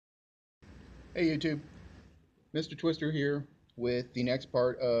Hey YouTube, Mr. Twister here with the next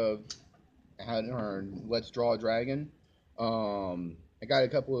part of our Let's Draw a Dragon. I got a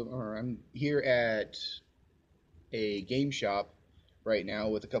couple of, or I'm here at a game shop right now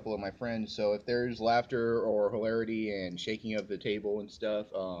with a couple of my friends. So if there's laughter or hilarity and shaking of the table and stuff,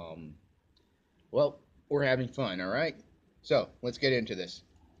 well, we're having fun. All right. So let's get into this.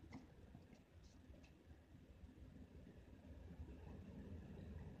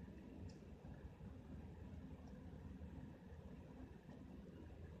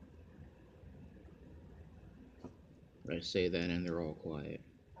 I say that and they're all quiet.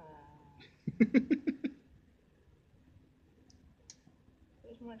 Just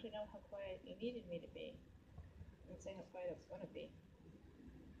wanted to know how quiet you needed me to be and say how quiet I was going to be.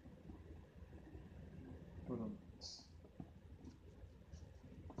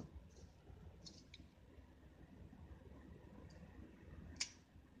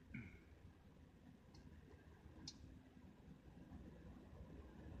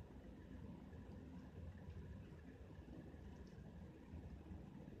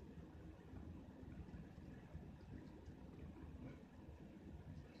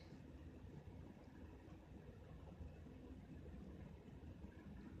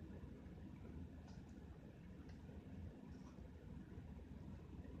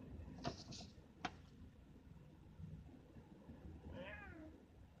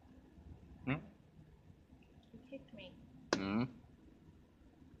 Hmm? You kicked me. Uh,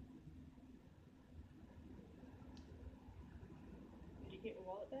 Did you get your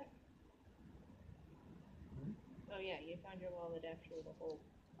wallet back? Oh yeah, you found your wallet after the whole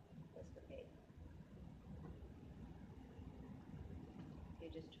escapade. You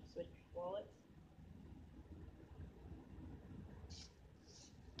just switched wallets?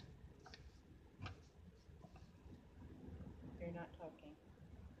 You're not talking.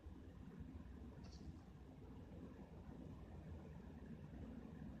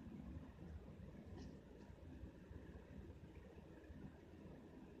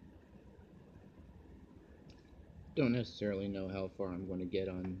 don't necessarily know how far I'm going to get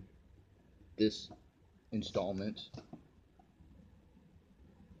on this installment.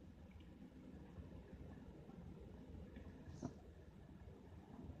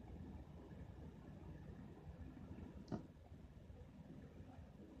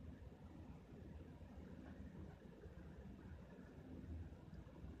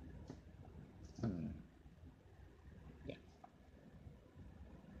 Hmm. Yeah.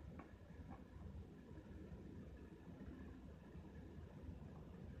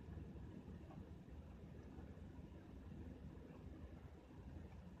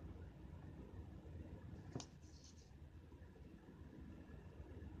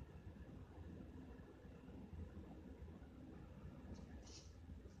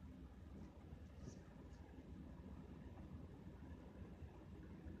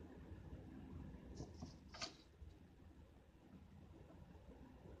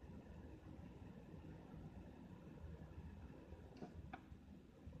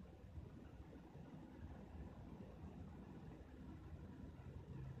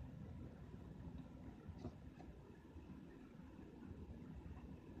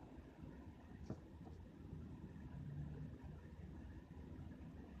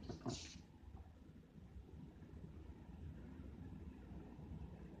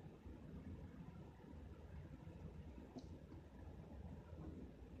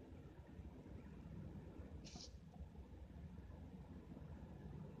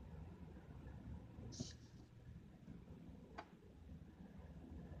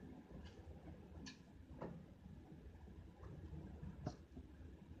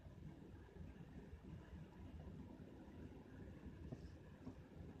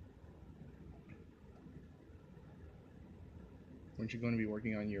 Weren't you going to be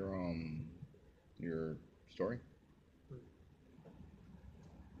working on your story?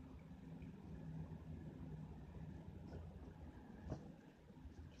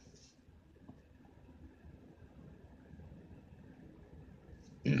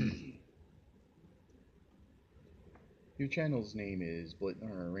 Your channel's name is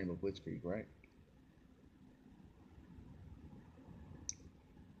Rainbow Blitzkrieg, right?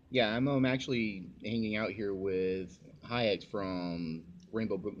 Yeah, I'm actually hanging out here with Hayek from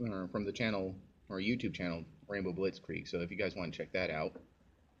from the channel or YouTube channel Rainbow Blitzkrieg. So if you guys want to check that out,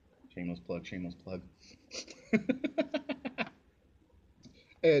 shameless plug, shameless plug.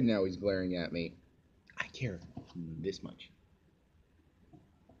 And now he's glaring at me. I care this much.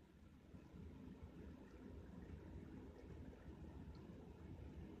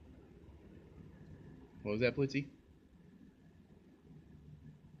 What was that, Blitzy?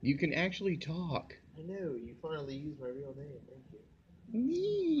 You can actually talk. I know, you finally used my real name. Thank you.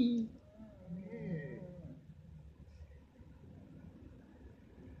 Me.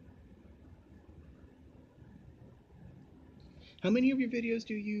 How many of your videos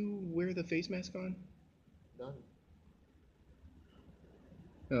do you wear the face mask on? None.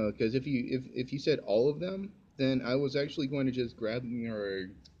 Because if you said all of them, then I was actually going to just grab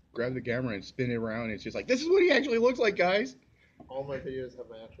the camera and spin it around. And it's just like, this is what he actually looks like, guys. All my videos have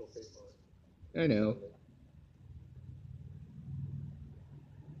my actual face on it. I know. Sadly.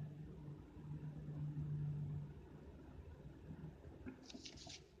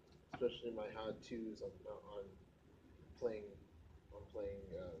 Especially my how-tos on playing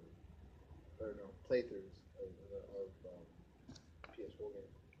or no playthroughs of PS4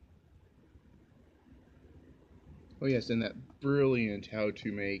 games. Oh yes, and that brilliant how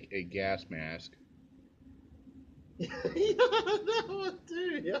to make a gas mask. Yeah, that one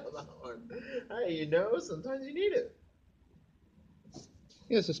too. Yeah, that one. Hey, you know, sometimes you need it.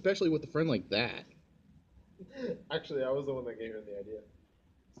 Yes, especially with a friend like that. Actually, I was the one that gave him the idea.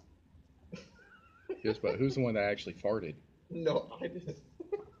 Yes, but who's the one that actually farted? No, I didn't.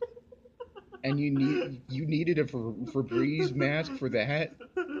 And you needed a Febreze mask for that?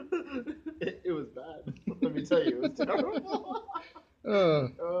 It was bad. Let me tell you, it was terrible. Uh,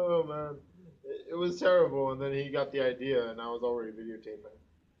 Oh man, it was terrible. And then he got the idea, and I was already videotaping.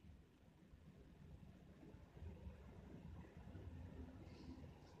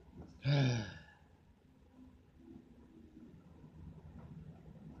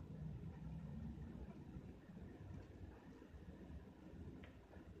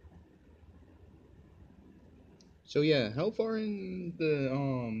 so yeah, how far in the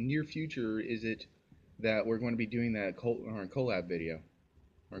near future is it that we're going to be doing that collab video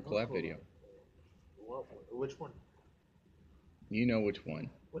or What collab video? collab? What? Which one? You know which one.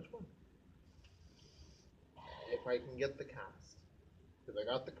 Which one? If I can get the cast, because I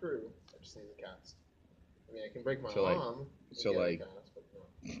got the crew, I just need the cast. I mean, I can break my So like, arm and so get a like, cast, but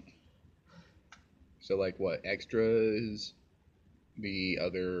no. so like what extras? The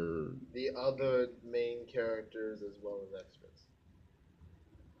other. The other main characters as well as extras.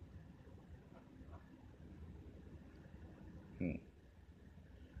 Hmm.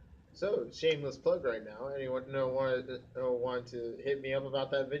 So, shameless plug right now. Anyone want to hit me up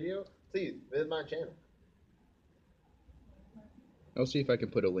about that video? Please visit my channel. I'll see if I can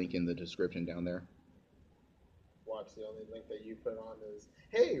put a link in the description down there. Watch, the only link that you put on is,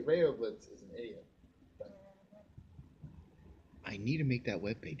 hey, Rainbow Blitz is an idiot. I need to make that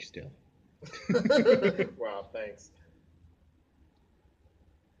webpage still. Wow, thanks.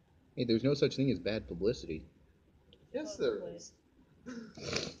 Hey, there's no such thing as bad publicity. Yes, there is.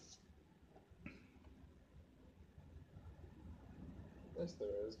 Yes, there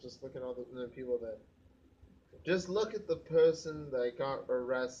is. Just look at all the people that. Just look at the person that got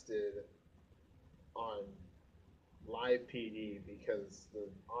arrested on live PD because the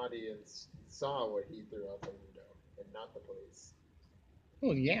audience saw what he threw out the window and not the police.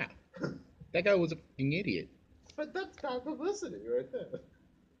 Oh yeah, that guy was a fucking idiot. But that's bad publicity right there.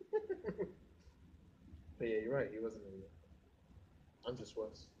 But yeah, you're right. He was an idiot. I'm just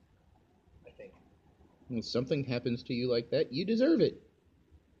was. I think. When something happens to you like that, you deserve it.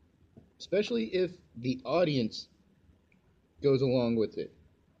 Especially if the audience goes along with it.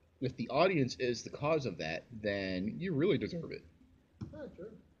 If the audience is the cause of that, then you really deserve it. Ah,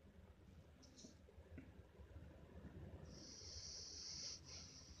 true.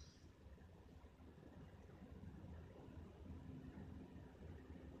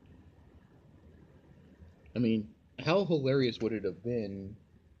 I mean, how hilarious would it have been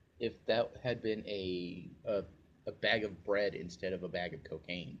if that had been a bag of bread instead of a bag of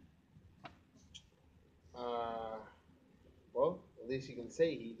cocaine? Uh, well, at least you can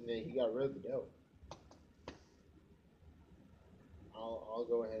say he got rid of the dough. I'll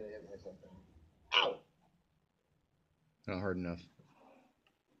go ahead and hit myself down. Ow! Not hard enough.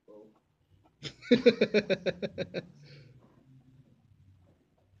 Well,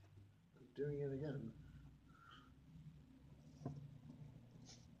 doing it again.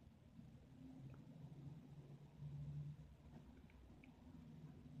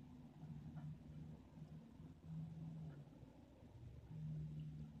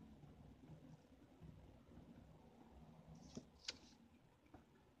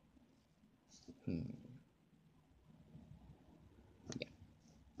 Hmm.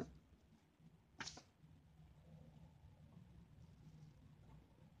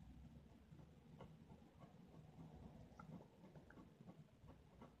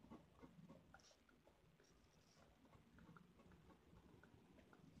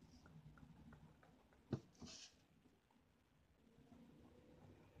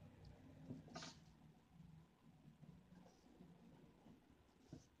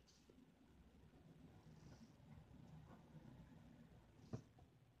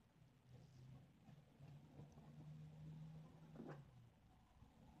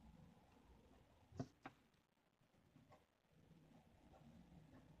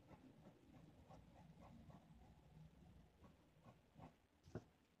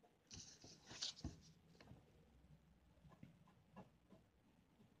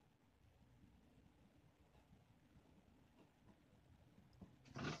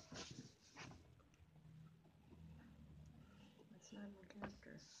 find my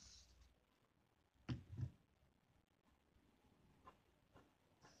character.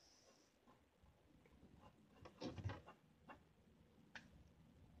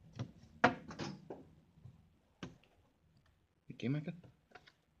 Game Mecca?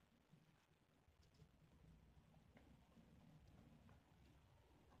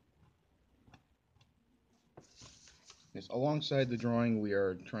 Yes, alongside the drawing, we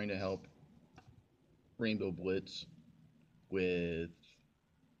are trying to help Rainbow Blitz with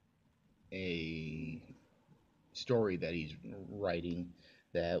a story that he's writing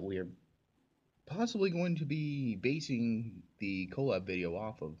that we are possibly going to be basing the collab video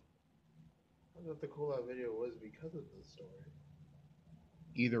off of. I thought the collab video was because of the story.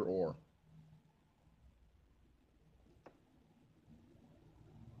 Either or.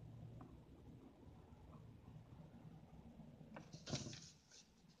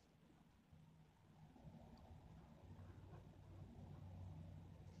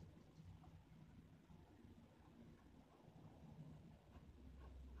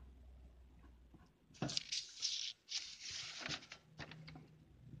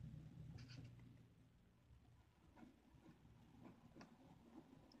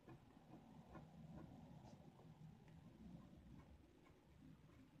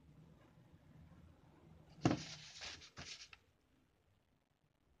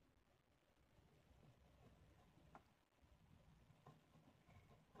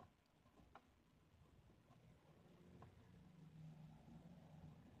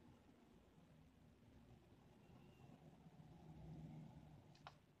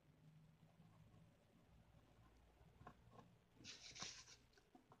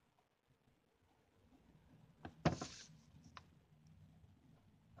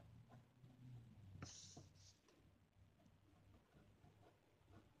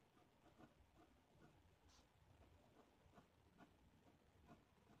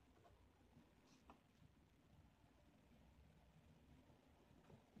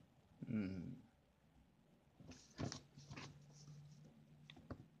 Hmm.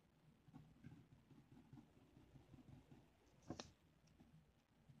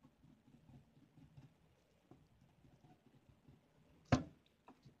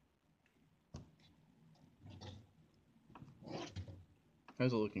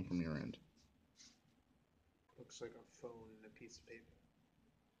 How's it looking from your end? Looks like a phone and a piece of paper.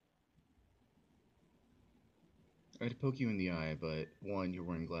 I'd poke you in the eye, but one, you're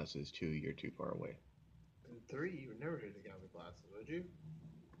wearing glasses. Two, you're too far away. And three, you would never hit a guy with glasses, would you?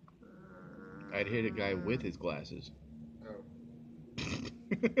 I'd hit a guy with his glasses. Oh.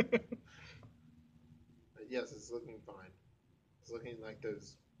 But yes, it's looking fine. It's looking like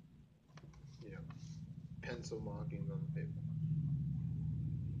there's, pencil markings on the paper.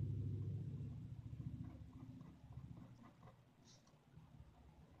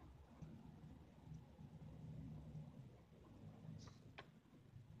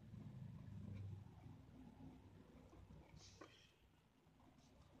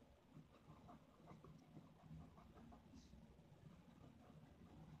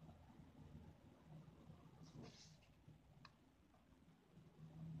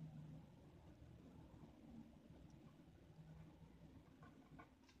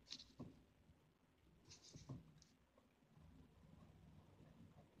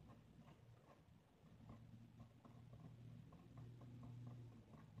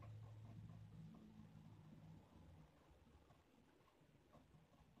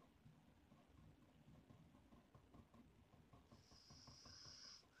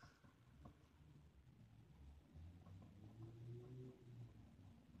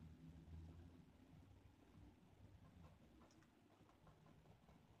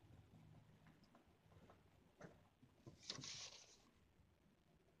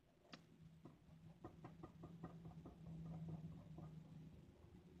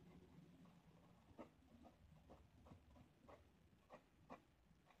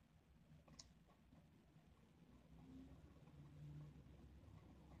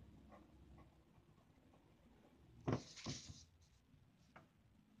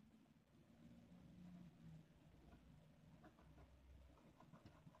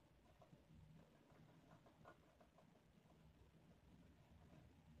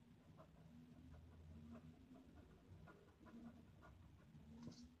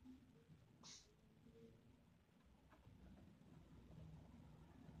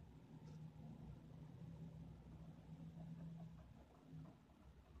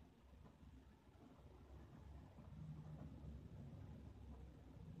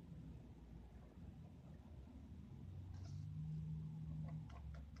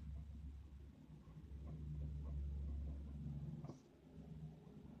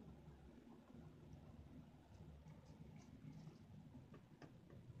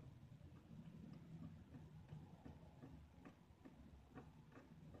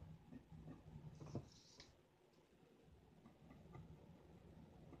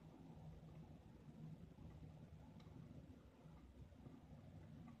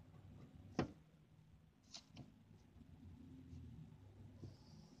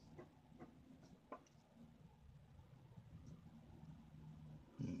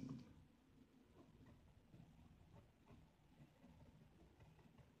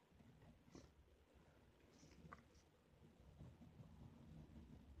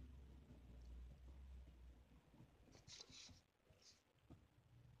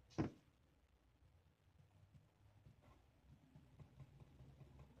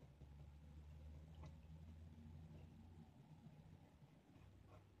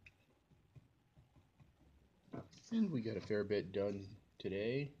 And we got a fair bit done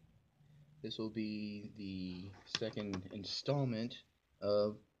today. This will be the second installment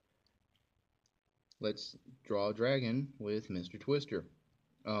of Let's Draw a Dragon with Mr. Twister.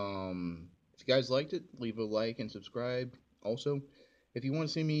 If you guys liked it, leave a like and subscribe. Also, if you want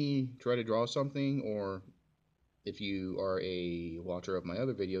to see me try to draw something, or if you are a watcher of my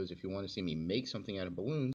other videos, if you want to see me make something out of balloons,